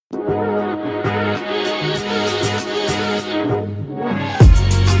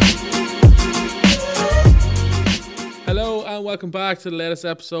welcome back to the latest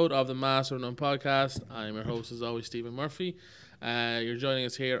episode of the Master of None podcast. I'm your host, as always, Stephen Murphy. You're joining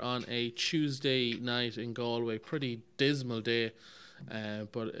us here on a Tuesday night in Galway. Pretty dismal day,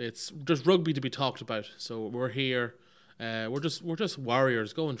 but it's just rugby to be talked about. So we're here. We're just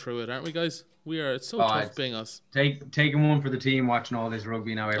warriors going through it, aren't we, guys? We are. It's so tough being us. Taking one for the team, watching all this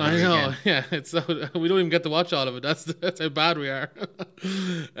rugby now every weekend. I know, yeah. It's so, we don't even get to watch all of it. That's how bad we are.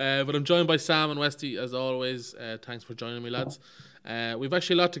 But I'm joined by Sam and Westy as always. Thanks for joining me, lads. We've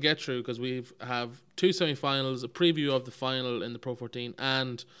actually a lot to get through because we have two semi-finals, a preview of the final in the Pro 14,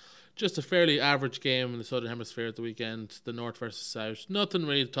 and just a fairly average game in the Southern Hemisphere at the weekend. The North versus South. Nothing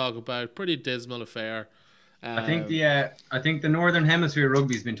really to talk about. Pretty dismal affair. I think the Northern Hemisphere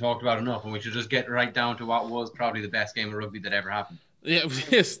rugby's been talked about enough, and we should just get right down to what was probably the best game of rugby that ever happened. Yeah,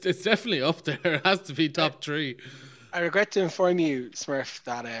 it's definitely up there. It has to be top three. I regret to inform you, Smurf,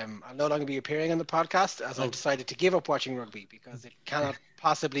 that I'll no longer be appearing on the podcast as I've decided to give up watching rugby because it cannot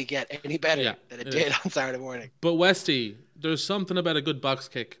possibly get any better than it did on Saturday morning. But Westy, there's something about a good box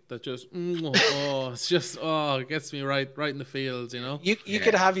kick that just it gets me right in the feels, you know. You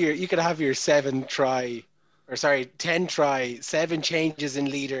could have your 10 try, 7 changes in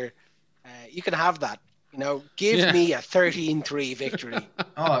leader. You can have that. You know, give me a 13-3 victory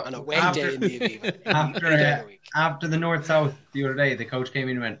on a Wednesday in the Aviva. After the North-South the other day, the coach came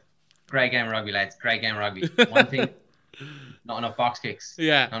in and went, "Great game of rugby, lads. Great game of rugby. One thing, not enough box kicks.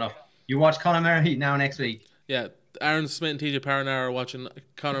 Yeah. Not enough. You watch Conor Murray now next week." Yeah. Aaron Smith and TJ Paranara are watching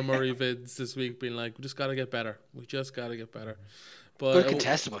Conor Murray vids this week, being like, "We just got to get better. We just got to get better." But good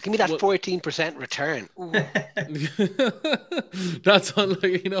contestable. Give me that 14% return. That's on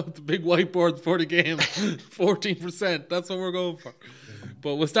the big whiteboard for the game. 14%. That's what we're going for.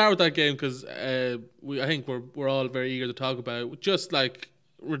 But we'll start with that game because I think we're all very eager to talk about it. Just like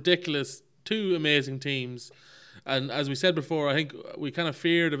ridiculous, two amazing teams. And as we said before, I think we kind of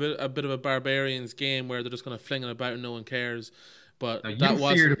feared a bit of a Barbarians game where they're just going to fling it about and no one cares. But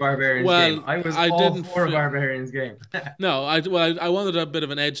feared a Barbarians game. I didn't for a Barbarians game. No, I wanted a bit of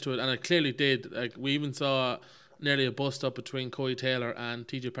an edge to it, and I clearly did. Like, we even saw nearly a bust up between Coy Taylor and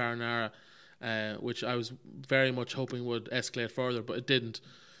TJ Paranara, which I was very much hoping would escalate further, but it didn't.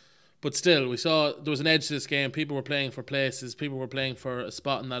 But still, we saw there was an edge to this game. People were playing for places. People were playing for a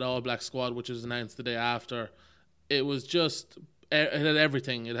spot in that All Black squad, which was announced the day after. It was just, it had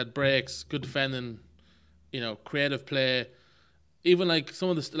everything. It had breaks, good defending, creative play. Even like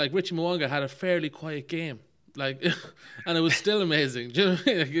some of the Richie Mwanga had a fairly quiet game, and it was still amazing. Do you know what I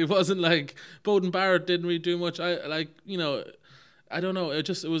mean? Like, it wasn't like Bowden Barrett didn't really do much. I don't know. It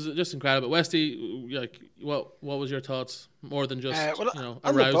was just incredible. But Westy, what was your thoughts more than just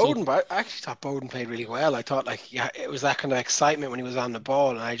arousal? Bowden, but I actually thought Bowden played really well. I thought it was that kind of excitement when he was on the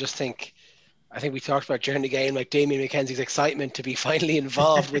ball, and I think we talked about during the game, like Damien McKenzie's excitement to be finally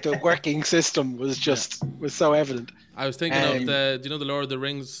involved with a working system was so evident. I was thinking of the Lord of the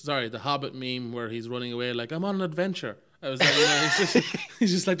Rings, the Hobbit meme where he's running away like, "I'm on an adventure." I was like,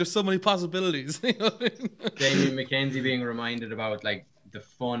 he's just like, there's so many possibilities. Damien McKenzie being reminded about like the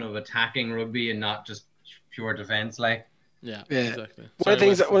fun of attacking rugby and not just pure defense, like. Yeah, exactly. One of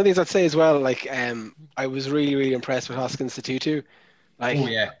the things I'd say as well, I was really, really impressed with Hoskins Sotutu.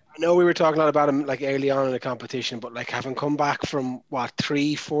 I know we were talking a lot about him early on in the competition, but having come back from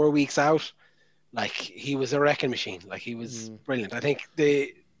 3-4 weeks out, he was a wrecking machine. He was brilliant. I think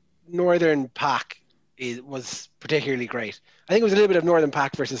the Northern pack was particularly great. I think it was a little bit of Northern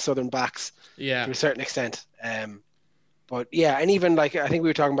pack versus Southern backs to a certain extent. But yeah, and even I think we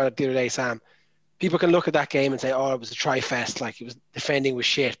were talking about it the other day, Sam. People can look at that game and say, "Oh, it was a tri-fest. It was defending was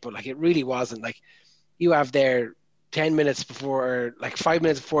shit," but it really wasn't. You have there 10 minutes before, 5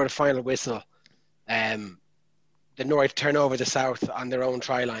 minutes before the final whistle, the North turn over the South on their own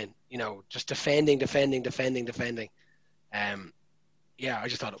try line. Just defending. I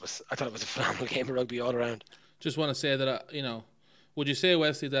just thought it was a phenomenal game of rugby all around. Just want to say that would you say,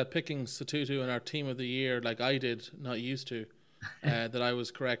 Wesley, that picking Sotutu in our team of the year, like I did, not used to, that I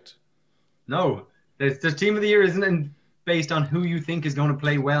was correct? No, the team of the year isn't based on who you think is going to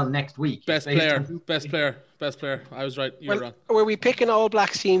play well next week. Best player. I was right. You were wrong. Were we picking All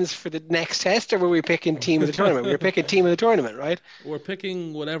Blacks teams for the next test, or were we picking team of the tournament? We were picking team of the tournament, right? We're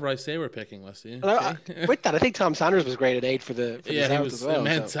picking whatever I say we're picking, Wesley. Okay. With that, I think Tom Sanders was graded 8 for the he was as well,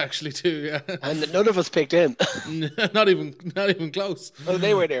 immense actually too. Yeah, and none of us picked him. not even close. Well,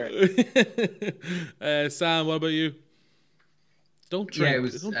 they were there. Sam, what about you? Don't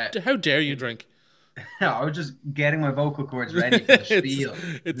drink. How dare you drink? I was just getting my vocal cords ready for the spiel.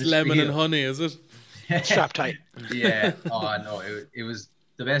 It's lemon and honey, is it? Strap tight. Yeah. Oh no, it was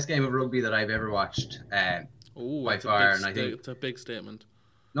the best game of rugby that I've ever watched. by far. And I think it's a big statement.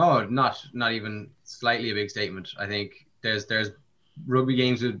 No, not even slightly a big statement. I think there's rugby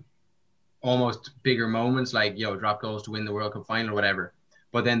games with almost bigger moments, like drop goals to win the World Cup final or whatever.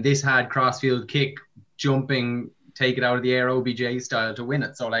 But then this had crossfield kick, jumping, take it out of the air, OBJ style to win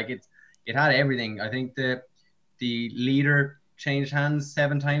it. So like it had everything. I think the leader changed hands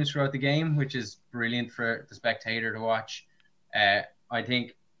 7 times throughout the game, which is brilliant for the spectator to watch. I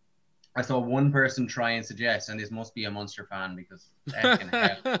think I saw one person try and suggest, and this must be a Munster fan because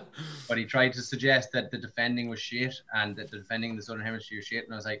but he tried to suggest that the defending was shit and that the defending in the Southern Hemisphere was shit.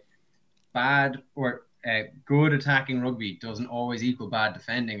 And I was like, bad or good attacking rugby doesn't always equal bad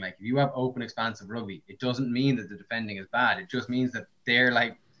defending. Like if you have open, expansive rugby, it doesn't mean that the defending is bad. It just means that they're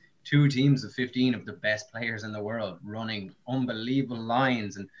like 2 teams of 15 of the best players in the world running unbelievable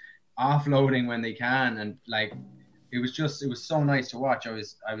lines and offloading when they can. And like, it was so nice to watch. I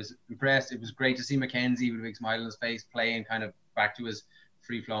was impressed. It was great to see Mackenzie with a big smile on his face playing kind of back to his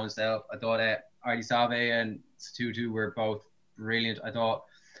free flowing self. I thought Ardie Savea and Tutu were both brilliant. I thought,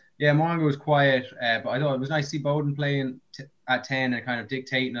 Mo'unga was quiet, but I thought it was nice to see Bowden playing at 10 and kind of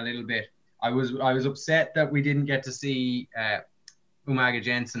dictating a little bit. I was upset that we didn't get to see Umaga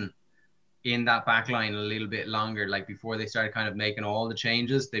Jensen in that back line a little bit longer, like before they started kind of making all the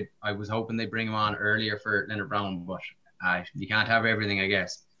changes. I was hoping they bring him on earlier for Leonard Brown, but you can't have everything, I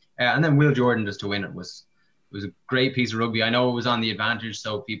guess. And then Will Jordan just to win it was a great piece of rugby. I know it was on the advantage,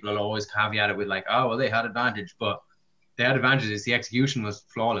 so people will always caveat it with like, oh, well, they had advantage, but they had advantages. The execution was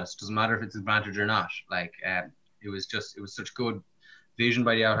flawless. Doesn't matter if it's advantage or not. Like it was such good vision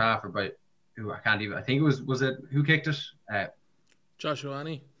by the out half, or by who I think it was it who kicked it? Josh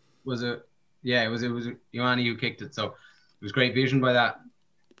Ioane. Was it? Yeah, it was Ioane who kicked it. So it was great vision by that.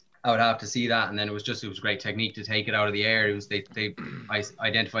 I would have to see that, and then it was great technique to take it out of the air. It was they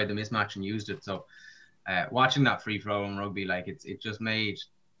identified the mismatch and used it. So watching that free flow in rugby, like it just made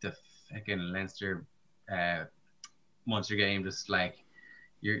the fucking Leinster Munster game just like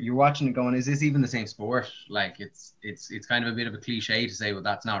you're watching it going, is this even the same sport? Like it's kind of a bit of a cliche to say, well,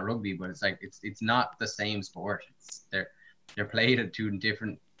 that's not rugby, but it's like it's not the same sport. They're played at 2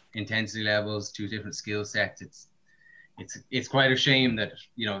 different intensity levels, 2 different skill sets. It's quite a shame that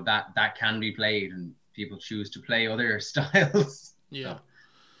that can be played and people choose to play other styles. Yeah. So.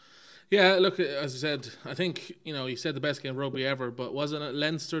 Yeah, look, as I said, I think, you said the best game of rugby ever, but wasn't it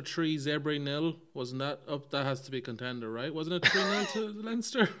Leinster 3, Zebre 0? Wasn't that up? That has to be a contender, right? Wasn't it 3-0 to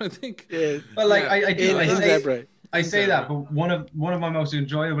Leinster, I think? Yeah. Well, like, I say that, but one of my most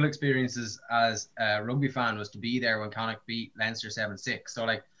enjoyable experiences as a rugby fan was to be there when Connacht beat Leinster 7-6. So,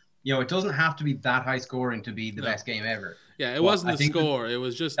 like, it doesn't have to be that high scoring to be the best game ever. Yeah, it wasn't the score. It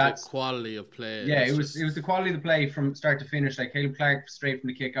was just the quality of play. Yeah, it was the quality of the play from start to finish. Like, Caleb Clark straight from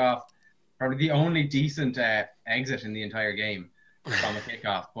the kickoff. Probably the only decent exit in the entire game from a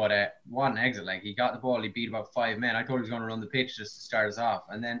kickoff. But what an exit. Like, he got the ball, he beat about 5 men. I thought he was going to run the pitch just to start us off.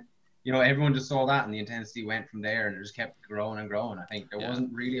 And then, everyone just saw that and the intensity went from there and it just kept growing and growing. I think there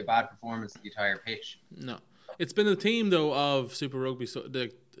wasn't really a bad performance the entire pitch. No. It's been the theme, though, of Super Rugby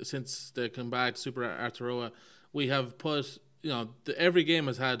since they come back, Super Aotearoa. We have put, every game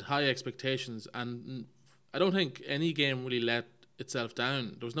has had high expectations, and I don't think any game really let itself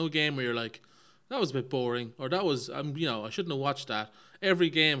down. There was no game where you're like, that was a bit boring, or that was, I shouldn't have watched that. Every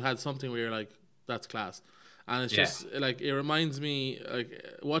game had something where you're like, that's class. And it's just, like, it reminds me, like,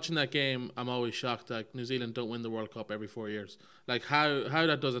 watching that game, I'm always shocked that New Zealand don't win the World Cup every 4 years. Like, how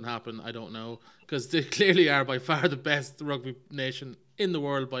that doesn't happen, I don't know. Because they clearly are by far the best rugby nation in the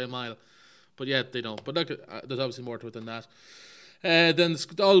world by a mile. But yet, they don't. But look, there's obviously more to it than that. Then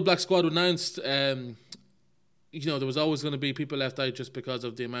the All Black squad announced, there was always going to be people left out just because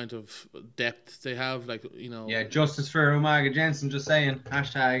of the amount of depth they have. Like, Yeah, justice for Umaga Jensen, just saying.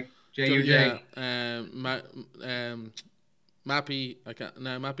 Hashtag JUJ. Mappy, I can't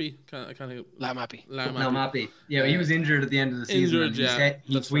think. Mappy. Yeah, he was injured at the end of the season.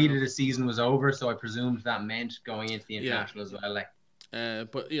 He tweeted his season was over, so I presumed that meant going into the international as well. Like,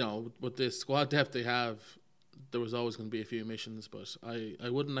 but with the squad depth they have, there was always going to be a few omissions. But I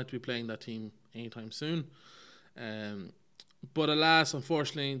wouldn't like to be playing that team anytime soon. But alas,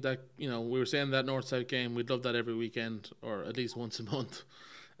 unfortunately, that we were saying that North-South game, we'd love that every weekend or at least once a month.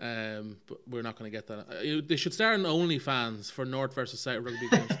 But we're not going to get that. They should start an OnlyFans for North versus South rugby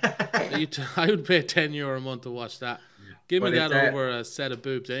games. I would pay €10 a month to watch that. Give me that over a set of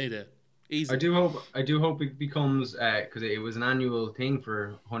boobs any day. Easy. I do hope it becomes because it was an annual thing for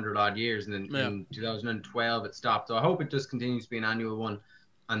 100 odd years, and then in 2012 it stopped. So I hope it just continues to be an annual one,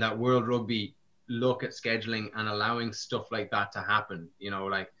 and that World Rugby look at scheduling and allowing stuff like that to happen.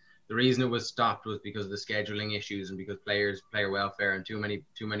 Like The reason it was stopped was because of the scheduling issues and because player welfare, and too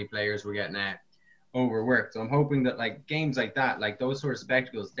many players were getting overworked. So I'm hoping that like games like that, like those sort of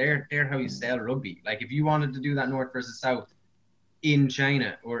spectacles, they're how you sell rugby. Like if you wanted to do that North versus South in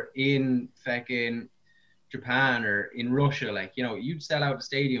China or in fucking Japan or in Russia, like, you know, you'd sell out the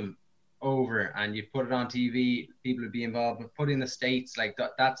stadium over and you'd put it on TV, people would be involved. But put in the States, like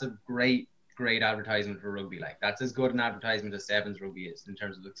that's a great advertisement for rugby. Like that's as good an advertisement as Sevens rugby is in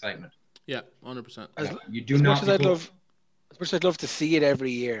terms of excitement. Yeah, 100%. You do not. As much as I'd love to see it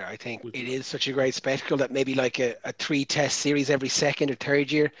every year, I think it is such a great spectacle that maybe like a 3-test series every second or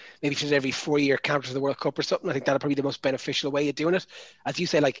third year, maybe just every 4-year counter to the World Cup or something. I think that'll probably be the most beneficial way of doing it. As you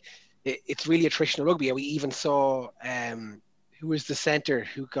say, like it's really attritional rugby. And we even saw who was the centre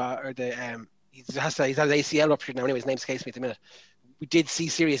who got, or the he's had his ACL ruptured now. Anyway, his name escapes me at the minute. We did see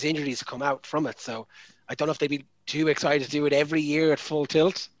serious injuries come out from it, so I don't know if they'd be too excited to do it every year at full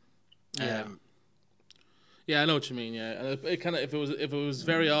tilt. Yeah, I know what you mean. Yeah, and it kind of if it was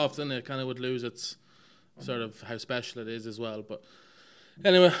very often, it kind of would lose its sort of how special it is as well. But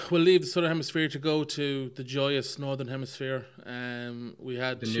anyway, we'll leave the Southern Hemisphere to go to the joyous Northern Hemisphere. We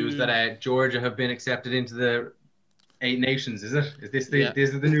had the news that Georgia have been accepted into the 8 Nations. Is it? Is this the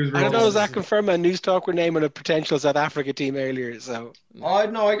this is the news? I don't know. Does that confirm? A News Talk were naming a potential South Africa team earlier. So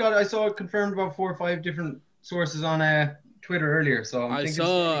I saw it confirmed about 4 or 5 different sources on Twitter earlier. So I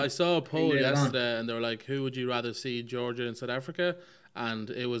saw a poll yesterday, and they were like, "Who would you rather see, Georgia and South Africa?" And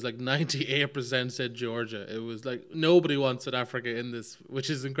it was like 98% said Georgia. It was like nobody wants South Africa in this, which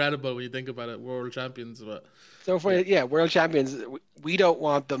is incredible when you think about it. World champions, but world champions. We don't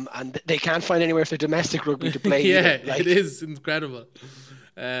want them, and they can't find anywhere for domestic rugby to play. It is incredible.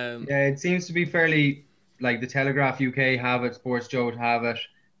 It seems to be fairly like the Telegraph UK have it, Sports Joe have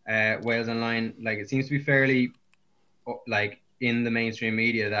it, Wales Online. Like it seems to be fairly like in the mainstream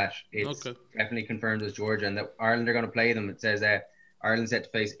media that it's definitely confirmed as Georgia, and that Ireland are going to play them. It says Ireland's set to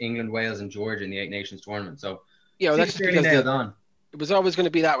face England, Wales, and Georgia in the 8 Nations tournament. So that's fairly nailed on. It was always going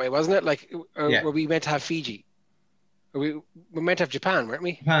to be that way, wasn't it? Like, were we meant to have Fiji? Or we were meant to have Japan, weren't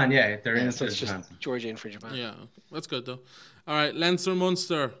we? Japan, they're in. So it's Japan. Just Georgia in for Japan. Yeah, that's good though. All right, Leinster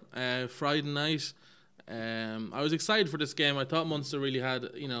Munster, Friday night. I was excited for this game. I thought Munster really had,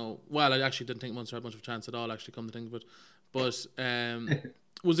 I actually didn't think Munster had much of a chance at all, actually, come to think of it. But it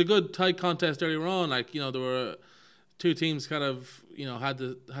was a good tight contest earlier on. Like, there were two teams kind of, had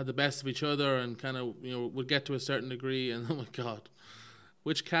the best of each other and kind of, would get to a certain degree. And oh my God,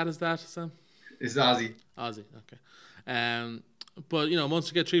 which cat is that, Sam? It's Aussie. Aussie, okay. But,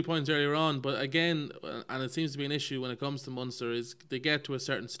 Munster get 3 points earlier on. But again, and it seems to be an issue when it comes to Munster, is they get to a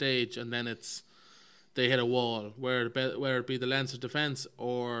certain stage and then they hit a wall, where it be the Leinster defence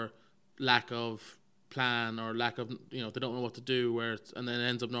or lack of plan or lack of, they don't know what to do, and then it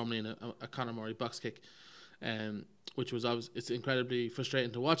ends up normally in a Conor Murray box kick, which was it's incredibly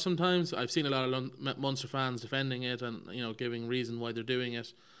frustrating to watch sometimes. I've seen a lot of Munster fans defending it and, giving reason why they're doing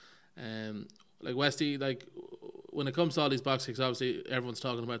it. Like Westy, like when it comes to all these box kicks, obviously everyone's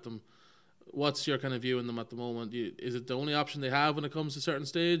talking about them. What's your kind of view on them at the moment? Is it the only option they have when it comes to a certain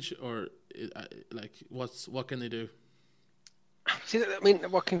stage, or what can they do? See, I mean,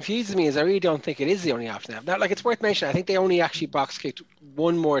 what confuses me is I really don't think it is the only option they have. Now, like, it's worth mentioning, I think they only actually box kicked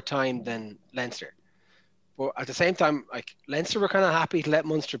one more time than Leinster. But at the same time, like, Leinster were kind of happy to let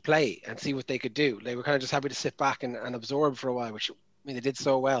Munster play and see what they could do. They were kind of just happy to sit back and absorb for a while, which, I mean, they did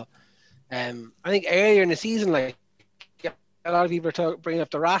so well. I think earlier in the season, like, a lot of people are bringing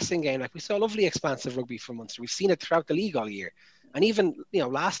up the Racing game. Like, we saw lovely expansive rugby from Munster. We've seen it throughout the league all year. And even, 2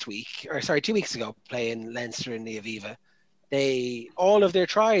 weeks ago, playing Leinster in the Aviva, all of their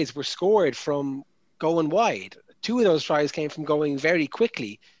tries were scored from going wide. 2 of those tries came from going very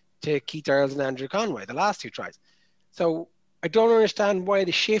quickly to Keith Earls and Andrew Conway, the last 2 tries. So I don't understand why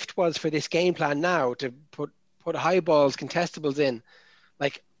the shift was for this game plan now to put high balls, contestables in.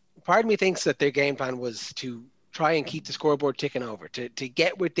 Like, part of me thinks that their game plan was to try and keep the scoreboard ticking over, to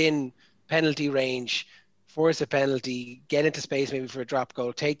get within penalty range, force a penalty, get into space maybe for a drop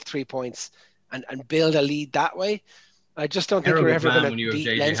goal, take the 3 points and build a lead that way. I just don't think we're ever going to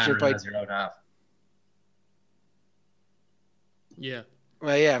beat Leinster by... Yeah.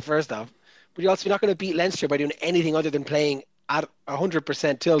 Well, yeah, first off. But you're not going to beat Leinster by doing anything other than playing at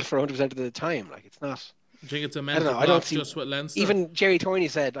 100% tilt for 100% of the time. Like, it's not... I think it's a mental block just with Leinster. Even Jerry Toyney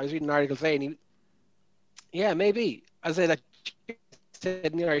said, I was reading an article today, and maybe. I said, like, said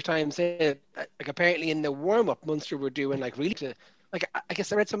in the Irish Times, said, like, apparently in the warm-up, Munster were doing, like, really to... Like, I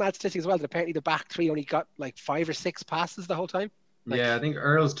guess I read some mad statistics as well that apparently the back three only got, like, 5 or 6 passes the whole time. Like, yeah, I think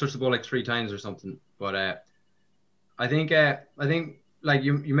Earls touched the ball, like, 3 times or something. But I think like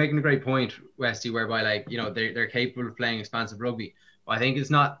you're making a great point, Westy, whereby like they're capable of playing expansive rugby. But I think it's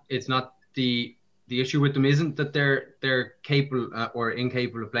not the issue with them isn't that they're capable or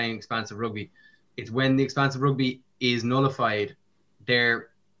incapable of playing expansive rugby. It's when the expansive rugby is nullified, their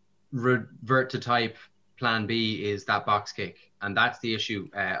revert to type plan B is that box kick, and that's the issue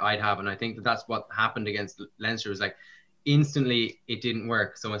I'd have. And I think that's what happened against Leinster. Was like instantly it didn't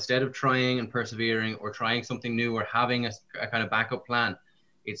work. So instead of trying and persevering or trying something new or having a kind of backup plan,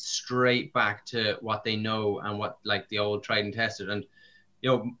 it's straight back to what they know and what like the old tried and tested. And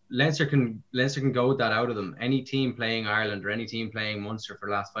Leinster can goad that out of them. Any team playing Ireland or any team playing Munster for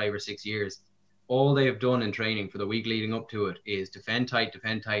the last 5 or 6 years, all they've done in training for the week leading up to it is defend tight,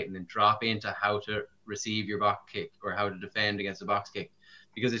 and then drop into how to receive your box kick or how to defend against a box kick,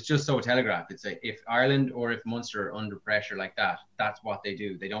 because it's just so telegraphed. It's like if Ireland or if Munster are under pressure like that, that's what they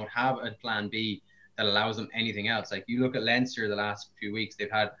do. They don't have a plan B that allows them anything else. Like you look at Leinster the last few weeks,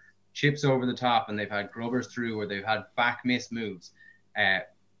 they've had chips over the top and they've had grubbers through, or they've had back miss moves.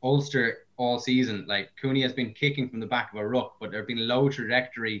 Ulster all season, like Cooney has been kicking from the back of a ruck, but there have been low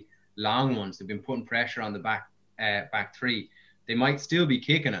trajectory long ones. They've been putting pressure on the back three. They might still be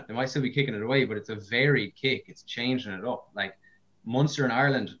kicking it. They might still be kicking it away, but it's a varied kick. It's changing it up. Like Munster and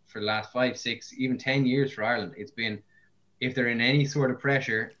Ireland for the last 5, 6, even 10 years for Ireland, it's been, if they're in any sort of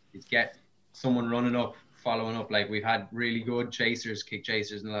pressure, it's get someone running up, following up. Like we've had really good kick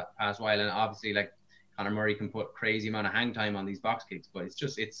chasers in the past while, and obviously like Conor Murray can put crazy amount of hang time on these box kicks, but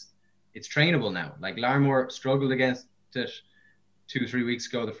it's trainable now. Like Larmour struggled against it 2-3 weeks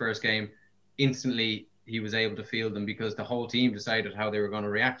ago, the first game. Instantly he was able to field them because the whole team decided how they were going to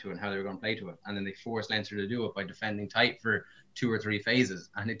react to it and how they were going to play to it, and then they forced Leinster to do it by defending tight for 2 or 3 phases,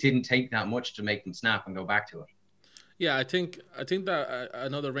 and it didn't take that much to make them snap and go back to it. Yeah, I think that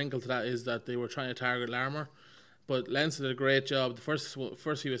another wrinkle to that is that they were trying to target Larmour, but Leinster did a great job. The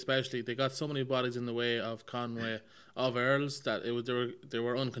first few especially, they got so many bodies in the way of Conway, of Earls, that there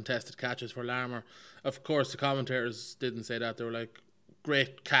were uncontested catches for Larmour. Of course, the commentators didn't say that. They were like,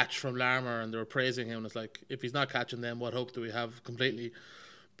 great catch from Larmour, and they were praising him. It's like, if he's not catching them, what hope do we have completely?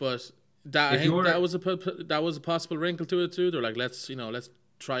 But I think that was a possible wrinkle to it too. They're like, let's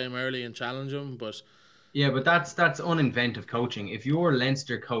try him early and challenge him. But yeah, but that's uninventive coaching. If you're a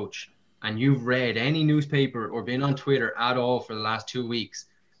Leinster coach and you've read any newspaper or been on Twitter at all for the last 2 weeks,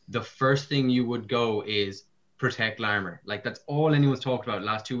 the first thing you would go is protect Larmour. Like that's all anyone's talked about the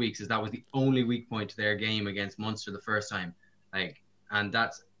last 2 weeks, is that was the only weak point to their game against Munster the first time. Like, and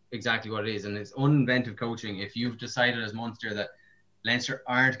that's exactly what it is. And it's uninventive coaching. If you've decided as Munster that Leinster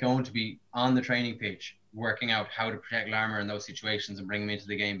aren't going to be on the training pitch working out how to protect Larmour in those situations and bring him into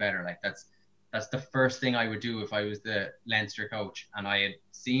the game better, like that's the first thing I would do if I was the Leinster coach. And I had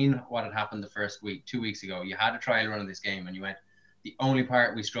seen what had happened the first week, 2 weeks ago. You had a trial run of this game and you went, the only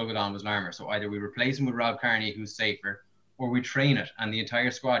part we struggled on was Larmour. So either we replace him with Rob Kearney, who's safer, or we train it and the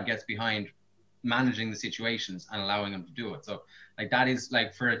entire squad gets behind managing the situations and allowing them to do it. So like that is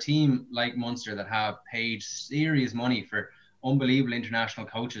like, for a team like Munster that have paid serious money for unbelievable international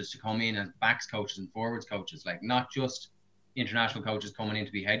coaches to come in as backs coaches and forwards coaches, like not just international coaches coming in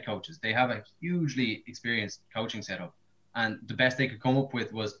to be head coaches. They have a hugely experienced coaching setup, and the best they could come up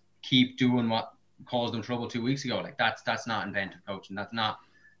with was keep doing what caused them trouble 2 weeks ago. Like that's not inventive coaching. That's not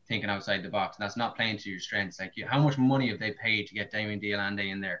thinking outside the box. That's not playing to your strengths. Like how much money have they paid to get Damien Diolande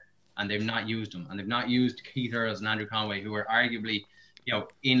in there, and they've not used them, and they've not used Keith Earls and Andrew Conway, who are arguably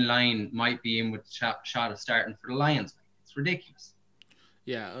in line, might be in with shot of starting for the Lions. It's ridiculous.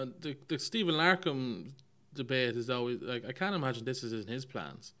 Yeah, the Stephen Larkham debate is always like, I can't imagine this is in his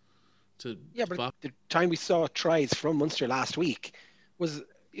plans. But the time we saw tries from Munster last week was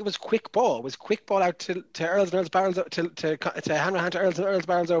quick ball. It was quick ball out to Earls and Earls Barons, to Hanrahan to Earls and Earls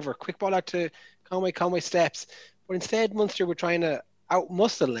Barons over. Quick ball out to Conway steps. But instead, Munster were trying to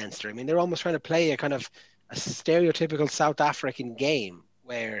outmuscle Leinster. I mean, they're almost trying to play a kind of a stereotypical South African game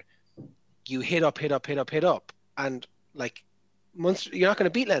where you hit up, and like Munster, you're not going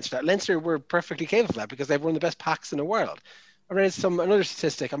to beat Leinster. Leinster were perfectly capable of that because they've one of the best packs in the world. I read another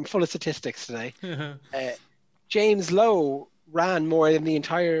statistic. I'm full of statistics today. James Lowe ran more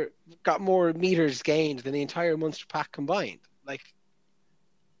than got more meters gained than the entire Munster pack combined. Like,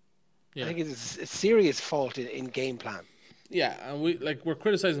 I think it's a serious fault in game plan. Yeah, and we're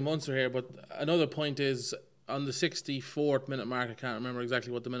criticizing Munster here, but another point is on the 64th minute mark, I can't remember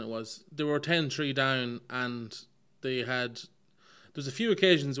exactly what the minute was, there were 10-3 down, and there's a few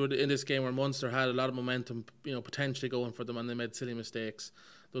occasions in this game where Munster had a lot of momentum, potentially going for them, and they made silly mistakes.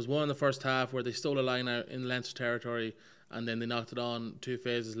 There was one in the first half where they stole a line out in Leinster territory, and then they knocked it on 2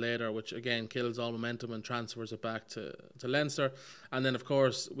 phases later, which again kills all momentum and transfers it back to Leinster. And then, of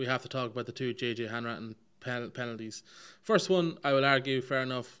course, we have to talk about the 2 JJ Hanratty penalties. First one, I will argue, fair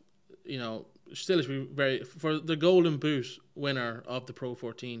enough, still should be for the golden boot winner of the Pro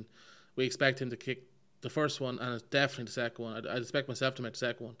 14, we expect him to kick the first one, and it's definitely the second one. I'd expect myself to make the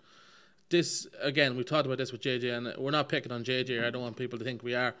second one. This, again, we talked about this with JJ, and we're not picking on JJ. I don't want people to think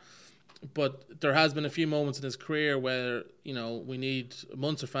we are. But there has been a few moments in his career where,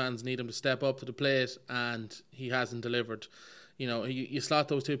 Munster fans need him to step up to the plate, and he hasn't delivered. You slot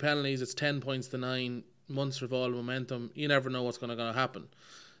those 2 penalties, it's 10 points to 9, Munster have all the momentum. You never know what's going to happen.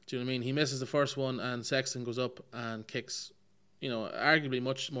 Do you know what I mean? He misses the first one, and Sexton goes up and kicks, arguably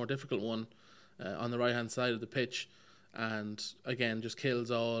much more difficult one on the right-hand side of the pitch, and again just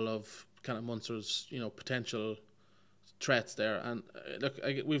kills all of kind of Munster's potential threats there. And look,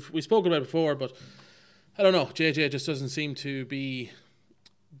 we've spoken about it before, but I don't know, JJ just doesn't seem to be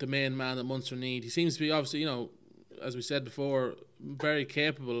the main man that Munster need. He seems to be, obviously, as we said before, very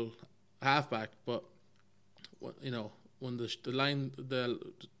capable halfback, but when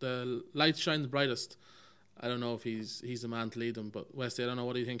the lights shine the brightest, I don't know if he's the man to lead them. But Westy, I don't know,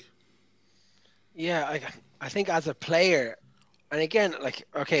 what do you think? Yeah, I think as a player, and again,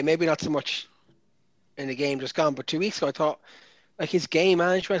 okay, maybe not so much in the game just gone, but 2 weeks ago I thought his game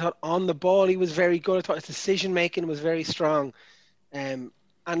management, I thought on the ball he was very good. I thought his decision making was very strong. And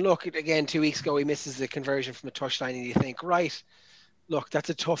look, again, 2 weeks ago he misses the conversion from a touchline, and you think, right, look, that's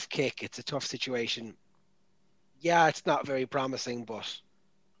a tough kick. It's a tough situation. Yeah, it's not very promising, but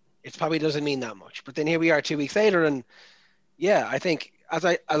it probably doesn't mean that much. But then here we are 2 weeks later, and yeah, I think as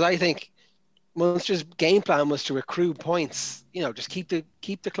I think Munster's game plan was to accrue points. Just keep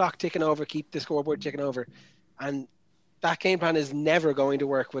the clock ticking over, keep the scoreboard ticking over, and that game plan is never going to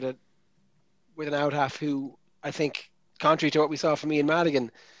work with an out half who, I think, contrary to what we saw from Ian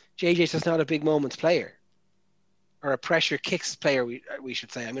Madigan, JJ's just not a big moments player or a pressure kicks player. We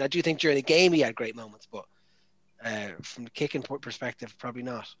should say. I mean, I do think during the game he had great moments, but from the kicking perspective, probably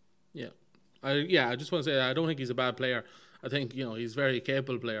not. Yeah, I just want to say I don't think he's a bad player. I think he's a very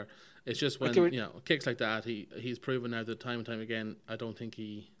capable player. It's just when kicks like that, he's proven now that time and time again. I don't think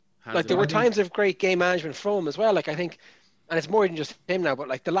he has. There were times of great game management from him as well. I think, and it's more than just him now.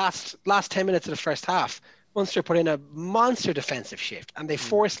 But the last 10 minutes of the first half, Munster put in a monster defensive shift, and they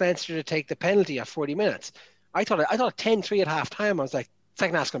forced Leinster to take the penalty at 40 minutes. I thought 10-3 at half time. I was like,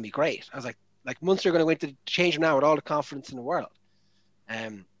 second half's going to be great. I was like Munster are going to win the change now with all the confidence in the world.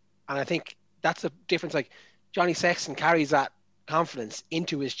 And I think that's the difference. Johnny Sexton carries that confidence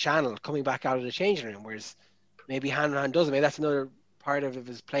into his channel coming back out of the changing room, whereas maybe Hanrahan doesn't. Maybe that's another part of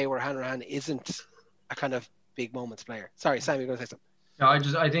his play where Hanrahan isn't a kind of big moments player. Sorry, Sam, you're going to say something. No, I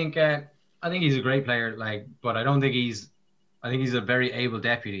think he's a great player, but I don't think I think he's a very able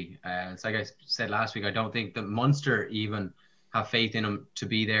deputy. It's like I said last week, I don't think that Munster even have faith in him to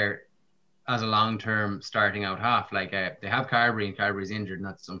be there as a long-term starting out half. They have Carberry, and Carberry's injured, and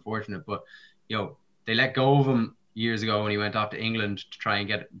that's unfortunate, but they let go of him years ago when he went off to England to try and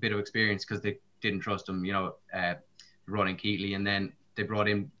get a bit of experience because they didn't trust him, running Keatley, and then they brought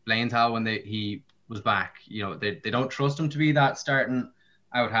in Blainthal when he was back. They don't trust him to be that starting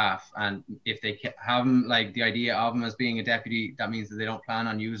out half, and if they have him, the idea of him as being a deputy, that means that they don't plan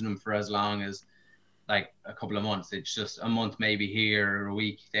on using him for as long as a couple of months. It's just a month maybe here or a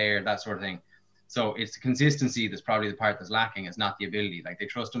week there, that sort of thing. So it's the consistency that's probably the part that's lacking. It's not the ability. They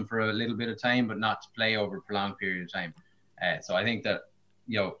trust him for a little bit of time, but not to play over a prolonged period of time. So I think that,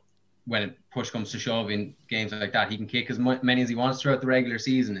 when push comes to shove in games like that, he can kick as many as he wants throughout the regular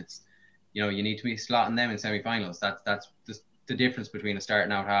season. It's, you need to be slotting them in semi-finals. That's just the difference between a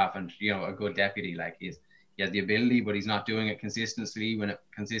starting out half and, a good deputy. He has the ability, but he's not doing it consistently. When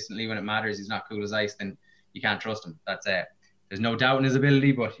it matters, he's not cool as ice. Then you can't trust him. That's it. There's no doubt in his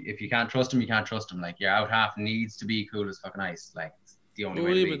ability, but if you can't trust him, you can't trust him. Your out half needs to be cool as fucking ice. It's the only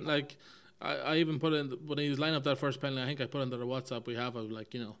way to be. I even put in, when he was lining up that first penalty, I think I put into the WhatsApp we have of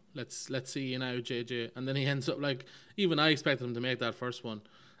let's see now, JJ, and then he ends up even I expected him to make that first one,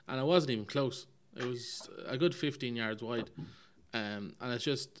 and it wasn't even close. It was a good 15 yards wide, and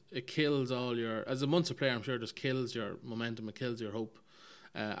it kills all your, as a Munster player, I'm sure it just kills your momentum, it kills your hope.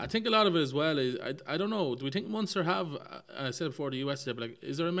 I think a lot of it as well is, I don't know, do we think Munster have, I said before the US did, but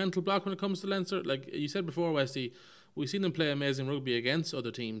is there a mental block when it comes to Leinster? You said before, Westy, we've seen them play amazing rugby against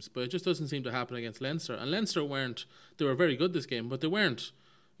other teams, but it just doesn't seem to happen against Leinster. And Leinster they were very good this game, but they weren't,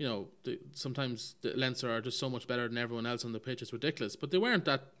 sometimes the Leinster are just so much better than everyone else on the pitch, it's ridiculous. But they weren't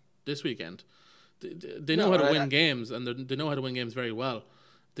that this weekend. They know how to win games, and they know how to win games very well.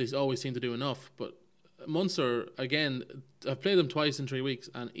 They always seem to do enough, but Munster, again, I've played them twice in 3 weeks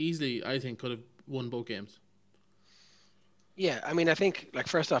and easily, I think, could have won both games. Yeah, I mean, I think, like,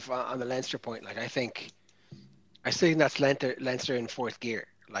 first off, on the Leinster point, like, I still think that's Leinster in fourth gear.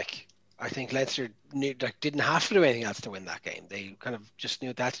 Like, I think Leinster didn't have to do anything else to win that game. They kind of just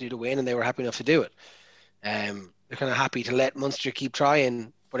knew that to do to win, and they were happy enough to do it. They're kind of happy to let Munster keep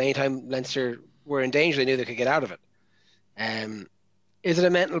trying, but anytime Leinster were in danger, they knew they could get out of it. Is it a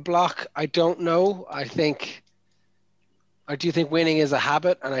mental block? I don't know. I do think winning is a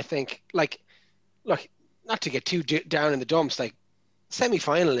habit, and I think, like, look, not to get too down in the dumps, like,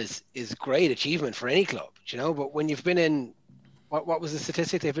 semi-final is great achievement for any club, you know. But when you've been in, what was the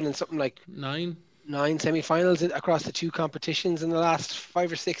statistic? They've been in something like nine semi-finals across the two competitions in the last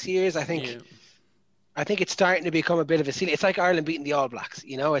 5 or 6 years. I think it's starting to become a bit of a ceiling. It's like Ireland beating the All Blacks,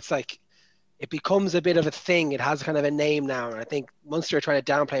 you know. It's like it becomes a bit of a thing. It has kind of a name now, and I think Munster are trying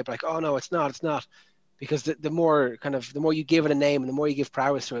to downplay it, but like, oh no, it's not, because the more you give it a name and the more you give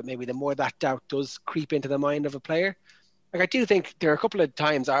prowess to it, maybe the more that doubt does creep into the mind of a player. Like, I do think there are a couple of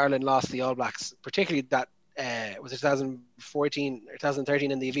times Ireland lost the All Blacks, particularly that was it 2014 or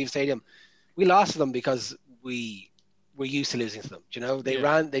 2013 in the Aviva Stadium. We lost to them because we were used to losing to them. You know,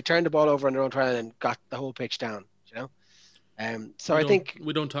 they turned the ball over on their own trial and got the whole pitch down. You know, so I think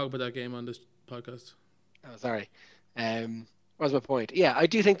we don't talk about that game on this podcast. Oh, sorry. What was my point? Yeah, I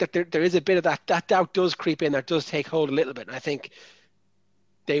do think that there is a bit of that doubt does creep in, that does take hold a little bit. And I think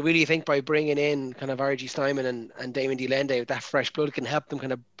they really think by bringing in kind of RG Snyman and Damon de Lende, that fresh blood can help them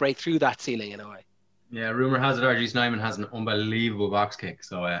kind of break through that ceiling in a way. Yeah, rumour has it RG Snyman has an unbelievable box kick.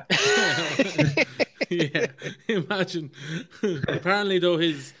 So yeah, imagine. Apparently, though,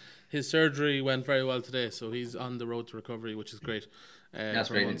 his surgery went very well today, so he's on the road to recovery, which is great. That's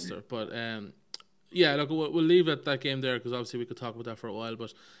for great. Munster. But yeah, look, we'll leave it at that game there, because obviously we could talk about that for a while.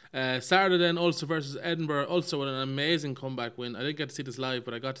 But Saturday then, Ulster versus Edinburgh, also with an amazing comeback win. I didn't get to see this live,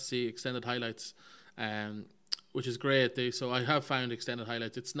 but I got to see extended highlights, which is great. So I have found extended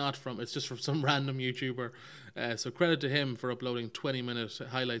highlights. It's just from some random YouTuber. So credit to him for uploading 20-minute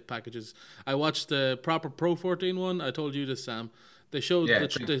highlight packages. I watched the proper Pro 14 one. I told you this, Sam. They showed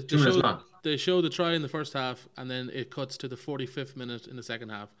they showed the try in the first half, and then it cuts to the 45th minute in the second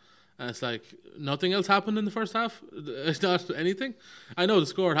half. And it's like nothing else happened in the first half. It's not anything. I know the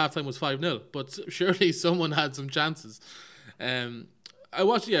score at halftime was 5-0, but surely someone had some chances. I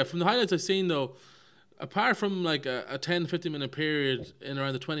watched, from the highlights I've seen though, apart from like a 10-15 minute period in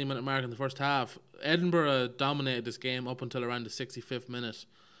around the 20-minute mark in the first half, Edinburgh dominated this game up until around the 65th minute.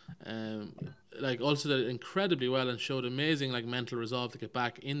 Also did incredibly well and showed amazing mental resolve to get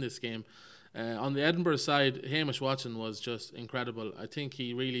back in this game. On the Edinburgh side, Hamish Watson was just incredible. I think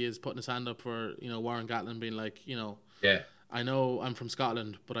he really is putting his hand up for Warren Gatland being like, I know I'm from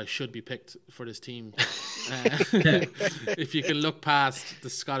Scotland, but I should be picked for this team. If you can look past the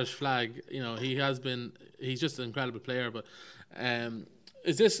Scottish flag, he's just an incredible player. But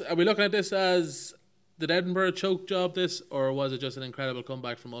are we looking at this as, did Edinburgh choke job this, or was it just an incredible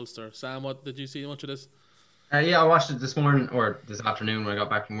comeback from Ulster? Sam, what did you see much of this? I watched it this morning or this afternoon when I got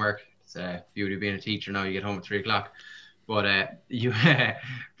back from work. It's beauty of being a teacher now. You get home at 3:00.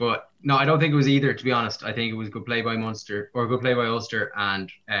 But no, I don't think it was either, to be honest. I think it was good play by Munster, or good play by Ulster,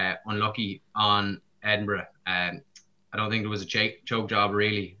 and unlucky on Edinburgh. I don't think it was a choke job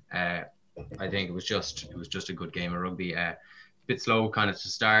really. I think it was just a good game of rugby. A bit slow kind of to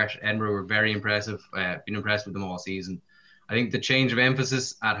start. Edinburgh were very impressive. Been impressed with them all season. I think the change of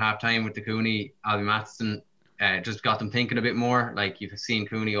emphasis at halftime with the Cooney, Alvin Matheson, just got them thinking a bit more. Like, you've seen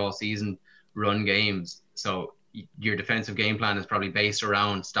Cooney all season run games, so your defensive game plan is probably based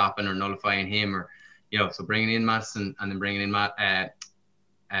around stopping or nullifying him, or so bringing in Matheson and then bringing in Madigan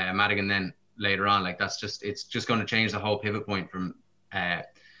then later on. It's just going to change the whole pivot point from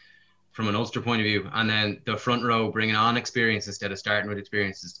an Ulster point of view. And then the front row bringing on experience instead of starting with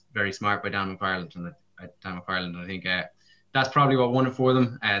experience is very smart by Dan McFarland. And I think that's probably what won it for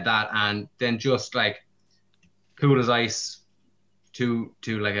them. That, and then just cool as ice to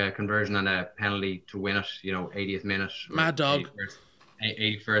a conversion and a penalty to win it, 80th minute. Mad dog.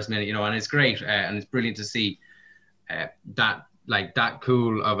 81st minute, and it's great. And it's brilliant to see that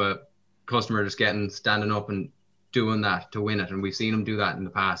cool of a customer just standing up and doing that to win it. And we've seen him do that in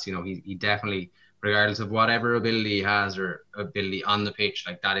the past. He definitely, regardless of whatever ability he has or ability on the pitch,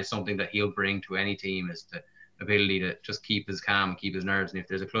 that is something that he'll bring to any team, is the ability to just keep his calm and keep his nerves. And if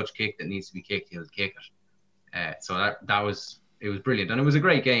there's a clutch kick that needs to be kicked, he'll kick it. So it was brilliant, and it was a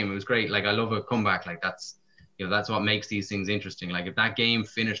great game. It was great. I love a comeback. That's what makes these things interesting. If that game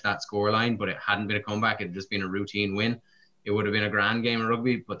finished that scoreline, but it hadn't been a comeback, it had just been a routine win, it would have been a grand game of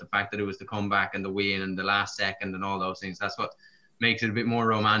rugby. But the fact that it was the comeback and the win and the last second and all those things, that's what makes it a bit more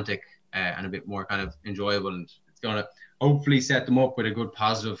romantic and a bit more kind of enjoyable. And it's going to hopefully set them up with a good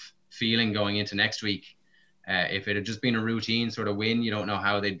positive feeling going into next week. If it had just been a routine sort of win, you don't know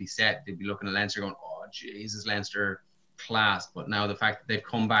how they'd be set. They'd be looking at Leinster going, oh, Jesus, Leinster class. But now the fact that they've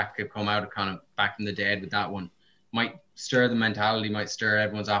come back, they've come out kind of back from the dead with that one, might stir the mentality, might stir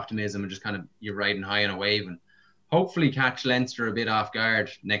everyone's optimism, and just kind of you're riding high on a wave and hopefully catch Leinster a bit off guard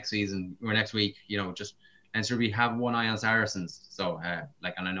next season or next week. You know, just Leinster, we have one eye on Saracens. So,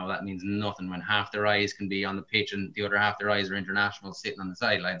 and I know that means nothing when half their eyes can be on the pitch and the other half their eyes are international sitting on the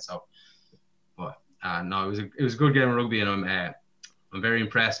sideline. So, but no, it was a good game of rugby, and I'm very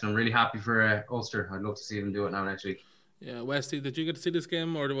impressed, and I'm really happy for Ulster. I'd love to see them do it now next week. Yeah, Westy, did you get to see this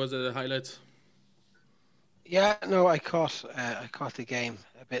game, or was it highlights? Yeah, no, I caught the game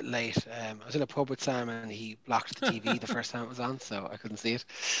a bit late. I was in a pub with Sam, and he blocked the TV the first time it was on, so I couldn't see it.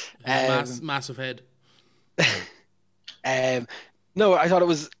 Massive head. No, I thought it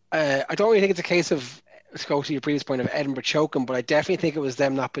was. I don't really think it's a case of, to go to your previous point, of Edinburgh choking, but I definitely think it was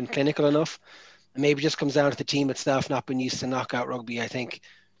them not being clinical enough. And maybe just comes down to the team itself not being used to knockout rugby. I think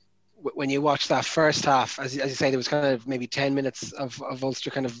when you watch that first half, as you say, there was kind of maybe 10 minutes of Ulster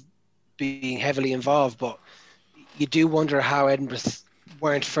kind of being heavily involved, but you do wonder how Edinburgh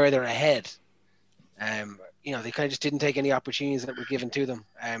weren't further ahead. You know, they kind of just didn't take any opportunities that were given to them,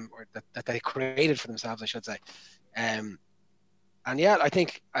 or that they created for themselves, I should say. And yeah, I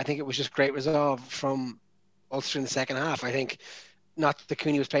think it was just great resolve from Ulster in the second half. I think not that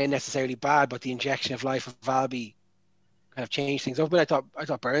Cooney was playing necessarily bad, but the injection of life of Valby kind of changed things up. But I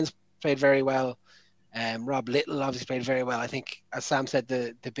thought Burns played very well. Rob Little obviously played very well. I think, as Sam said,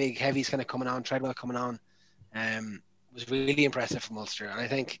 the big heavies kind of coming on, Treadwell coming on, was really impressive from Ulster. And I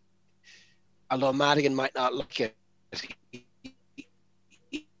think, although Madigan might not look it,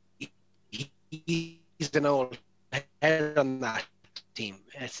 he's an old head on that team.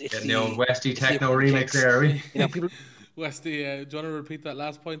 It's the old Westy techno remix there, are we? You know, people. Westy, do you want to repeat that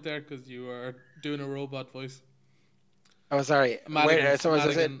last point there, because you were doing a robot voice? Oh, sorry.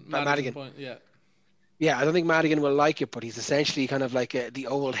 Madigan. Point, yeah. Yeah, I don't think Madigan will like it, but he's essentially kind of like the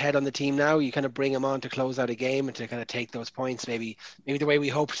old head on the team now. You kind of bring him on to close out a game and to kind of take those points. Maybe the way we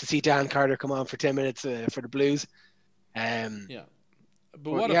hope to see Dan Carter come on for 10 minutes for the Blues. Yeah.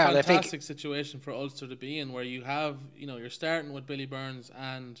 But what a fantastic situation for Ulster to be in, where you have, you know, you're starting with Billy Burns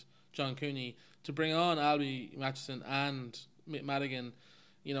and John Cooney to bring on Albie Matchison and Madigan.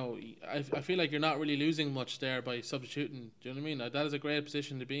 You know, I feel like you're not really losing much there by substituting. Do you know what I mean? Like, that is a great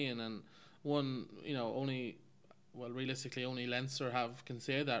position to be in, and one, you know, realistically only Leinster can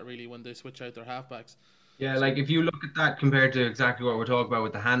say that really when they switch out their halfbacks. Yeah, like if you look at that compared to exactly what we're talking about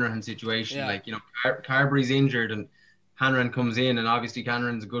with the Hanrahan situation, like, you know, Carberry's injured and Hanrahan comes in, and obviously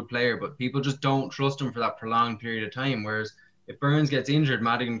Hanrahan's a good player, but people just don't trust him for that prolonged period of time. Whereas if Burns gets injured,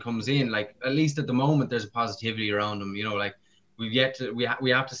 Madigan comes in, like, at least at the moment there's a positivity around him. You know, like, we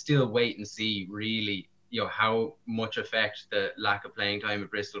have to still wait and see really, you know, how much effect the lack of playing time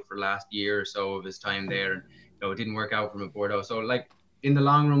at Bristol for the last year or so of his time there, and, you know, it didn't work out for him at Bordeaux. So, like, in the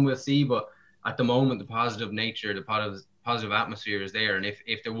long run we'll see, but at the moment the positive nature, the positive atmosphere is there. And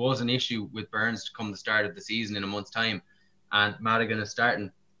if there was an issue with Burns to come the start of the season in a month's time and Madigan is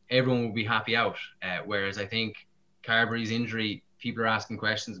starting, everyone will be happy out. Whereas I think Carberry's injury, people are asking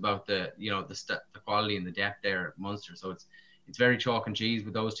questions about the quality and the depth there at Munster. So it's very chalk and cheese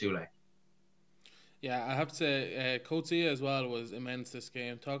with those two, like. Yeah, I have to say, Coetzee as well was immense this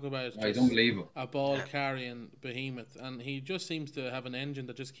game. Talk about he's unbelievable. A ball carrying behemoth, and he just seems to have an engine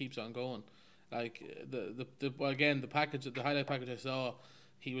that just keeps on going. Like the highlight package I saw,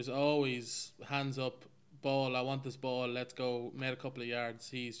 he was always hands up, ball. I want this ball. Let's go. Made a couple of yards.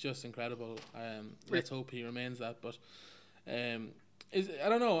 He's just incredible. Let's hope he remains that. But I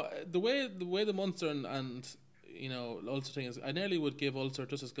don't know, the way the Munster and you know, Ulster thing is, I nearly would give Ulster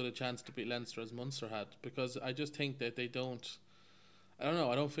just as good a chance to beat Leinster as Munster had, because I just think that they don't. I don't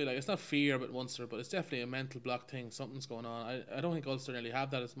know. I don't feel like it's not fear about Munster, but it's definitely a mental block thing. Something's going on. I don't think Ulster nearly have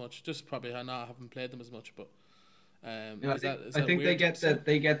that as much. Just probably not haven't played them as much. But I think they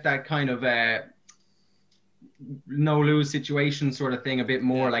get that kind of no lose situation sort of thing a bit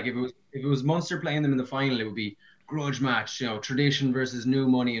more. Yeah. Like if it was Munster playing them in the final, it would be grudge match, you know, tradition versus new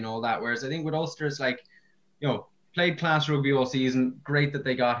money and all that. Whereas I think with Ulster, it's like, you know, played class rugby all season. Great that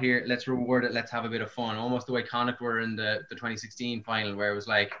they got here. Let's reward it. Let's have a bit of fun. Almost the way Connacht were in the 2016 final, where it was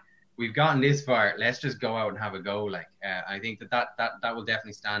like, we've gotten this far. Let's just go out and have a go. Like, I think that will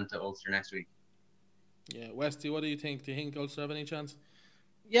definitely stand to Ulster next week. Yeah, Westy, what do you think? Do you think Ulster have any chance?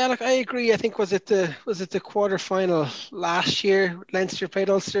 Yeah, like I agree. I think was it the quarter final last year Leinster played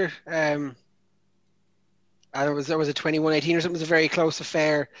Ulster, and it was a 21-18 or something. It was a very close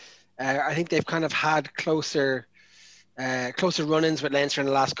affair. I think they've kind of had closer run-ins with Leinster in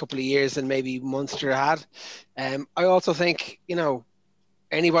the last couple of years than maybe Munster had. I also think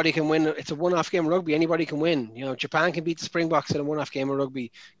anybody can win. It's a one-off game of rugby. Anybody can win. Japan can beat the Springboks in a one-off game of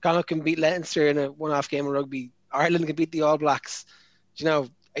rugby. Connacht can beat Leinster in a one-off game of rugby. Ireland can beat the All Blacks.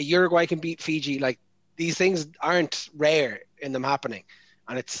 A Uruguay can beat Fiji. Like, these things aren't rare in them happening,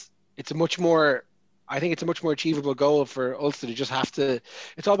 and it's a much more. I think it's a much more achievable goal for Ulster to just have to.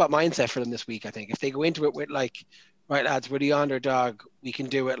 It's all about mindset for them this week. I think if they go into it with like, right lads, we're the underdog, we can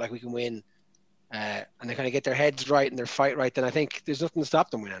do it. Like, we can win. And they kind of get their heads right and their fight right, then I think there's nothing to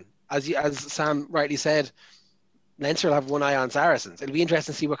stop them winning. As Sam rightly said, Leinster will have one eye on Saracens. It'll be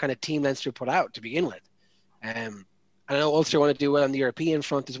interesting to see what kind of team Leinster put out to begin with. I know Ulster want to do well on the European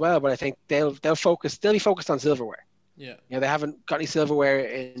front as well, but I think they'll be focused on silverware. Yeah. They haven't got any silverware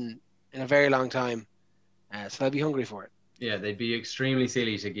in a very long time, so they'll be hungry for it. Yeah, they'd be extremely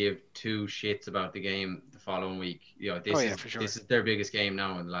silly to give two shits about the game the following week. This is their biggest game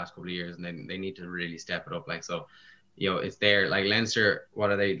now in the last couple of years, and they need to really step it up. Like, so, it's there. Like, Leinster, what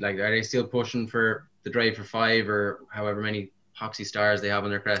are they like? Are they still pushing for the drive for 5 or however many poxy stars they have on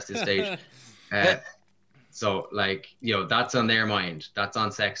their crest this stage? So, like, that's on their mind. That's on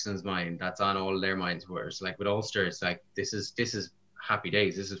Sexton's mind. That's on all their minds. Whereas, like, with Ulster, it's like this is happy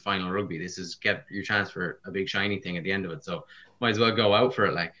days. This is final rugby. This is get your chance for a big shiny thing at the end of it. So might as well go out for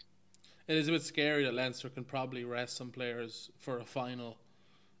it. Like, it is a bit scary that Leinster can probably rest some players for a final,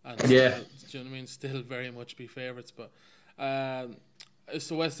 and yeah, do you know what I mean? Still very much be favourites. But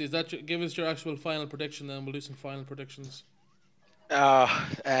so Wesley, give us your actual final prediction, then we'll do some final predictions.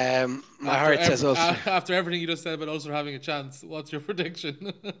 My heart says Ulster. After everything you just said about Ulster having a chance, what's your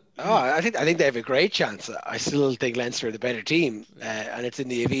prediction? I think they have a great chance. I still think Leinster are the better team, and it's in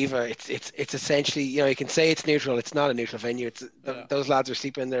the Aviva. It's essentially, you can say it's neutral. It's not a neutral venue. Those lads are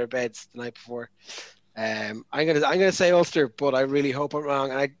sleeping in their beds the night before. I'm gonna say Ulster, but I really hope I'm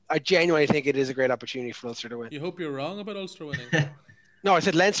wrong, and I genuinely think it is a great opportunity for Ulster to win. You hope you're wrong about Ulster winning? No, I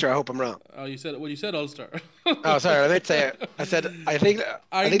said Leinster. I hope I'm wrong. Oh, you said Ulster. Oh, sorry. I meant to say it. I said I think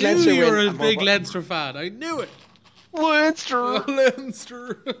Leinster you were a big Leinster fan. I knew it. Leinster.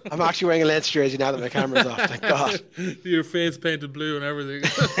 I'm actually wearing a Leinster jersey now that my camera's off. Thank God. Your face painted blue and everything.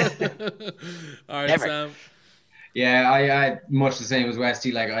 All right, Never. Sam. Yeah, I much the same as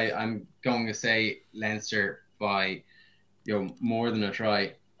Westy. Like, I'm going to say Leinster by more than a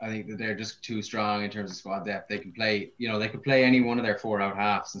try. I think that they're just too strong in terms of squad depth. They can play, they could play any one of their 4 out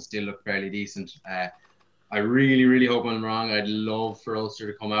halves and still look fairly decent. I really, really hope I'm wrong. I'd love for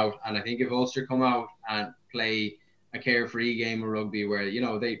Ulster to come out. And I think if Ulster come out and play a carefree game of rugby where,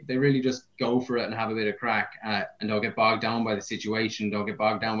 they really just go for it and have a bit of crack and don't get bogged down by the situation, don't get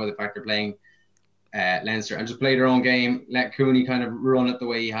bogged down by the fact they're playing Leinster, and just play their own game, let Cooney kind of run it the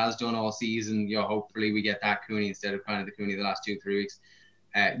way he has done all season. Hopefully we get that Cooney instead of kind of the Cooney the last 2-3 weeks.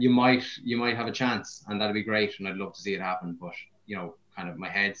 You might have a chance, and that'd be great, and I'd love to see it happen. But kind of my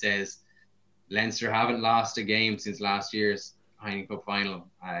head says Leinster haven't lost a game since last year's Heineken Cup final.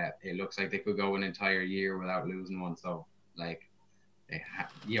 It looks like they could go an entire year without losing one. So, like,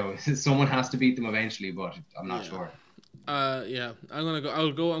 someone has to beat them eventually, but I'm not sure. Yeah, I'm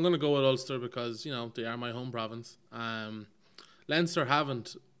gonna go with Ulster because they are my home province. Leinster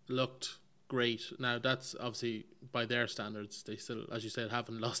haven't looked great. Now, that's obviously by their standards. They still, as you said,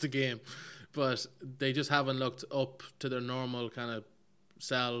 haven't lost a game, but they just haven't looked up to their normal kind of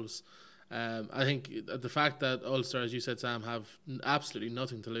selves. I think the fact that Ulster, as you said, Sam, have absolutely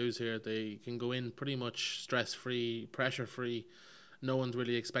nothing to lose here. They can go in pretty much stress-free, pressure-free. No one's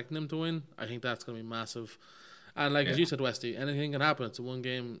really expecting them to win. I think that's going to be massive. And as you said, Westy, anything can happen. It's a one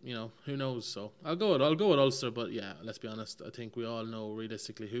game, who knows? So I'll go with Ulster, but yeah, let's be honest. I think we all know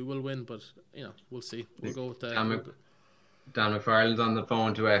realistically who will win, but we'll see. We'll go with that. Dan McFarland's on the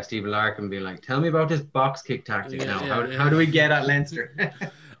phone to Stephen Larkin being like, tell me about this box kick tactic now. How do we get at Leinster?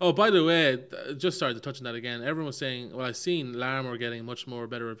 Oh, by the way, just started to touch on that again. Everyone was saying, I've seen Larmour getting much more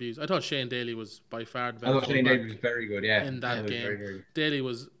better reviews. I thought Shane Daly was by far the better. I thought Shane Daly was very good, yeah. In that game. Very, very Daly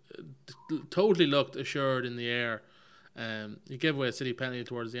was totally looked assured in the air. He gave away a silly penalty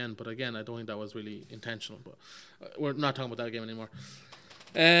towards the end, but again, I don't think that was really intentional. But we're not talking about that game anymore.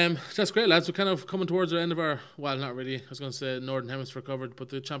 That's great, lads. We're kind of coming towards the end of our, well, not really, I was going to say Northern Hemisphere covered, but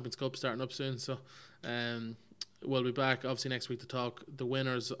the Champions Cup starting up soon, so we'll be back obviously next week to talk the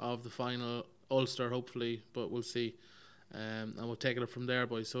winners of the final, Ulster hopefully, but we'll see, and we'll take it up from there,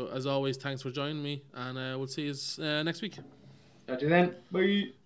 boys. So as always, thanks for joining me, and we'll see you next week. Talk to you then. Bye.